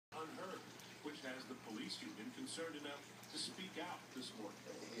police union concerned enough to speak out this morning.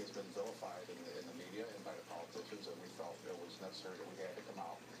 He has been vilified in the media and by the politicians, and we felt it was necessary that we had to come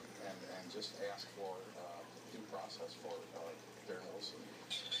out and just ask for due process for Darren Wilson.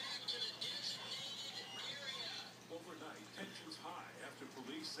 Overnight, tensions high after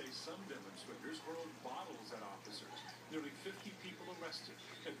police say some demonstrators hurled bottles at officers. Nearly 50 people arrested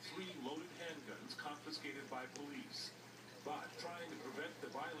and 3 loaded handguns confiscated by police. But trying to prevent the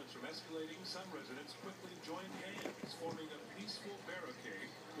violence from escalating, some residents quickly joined hands, forming a peaceful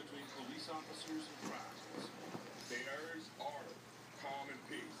barricade between police officers and crowds. Theirs are calm and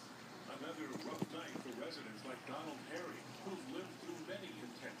peace. Another rough night for residents like Donald Harry, who've lived through many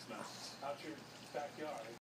intense nights. Out your backyard.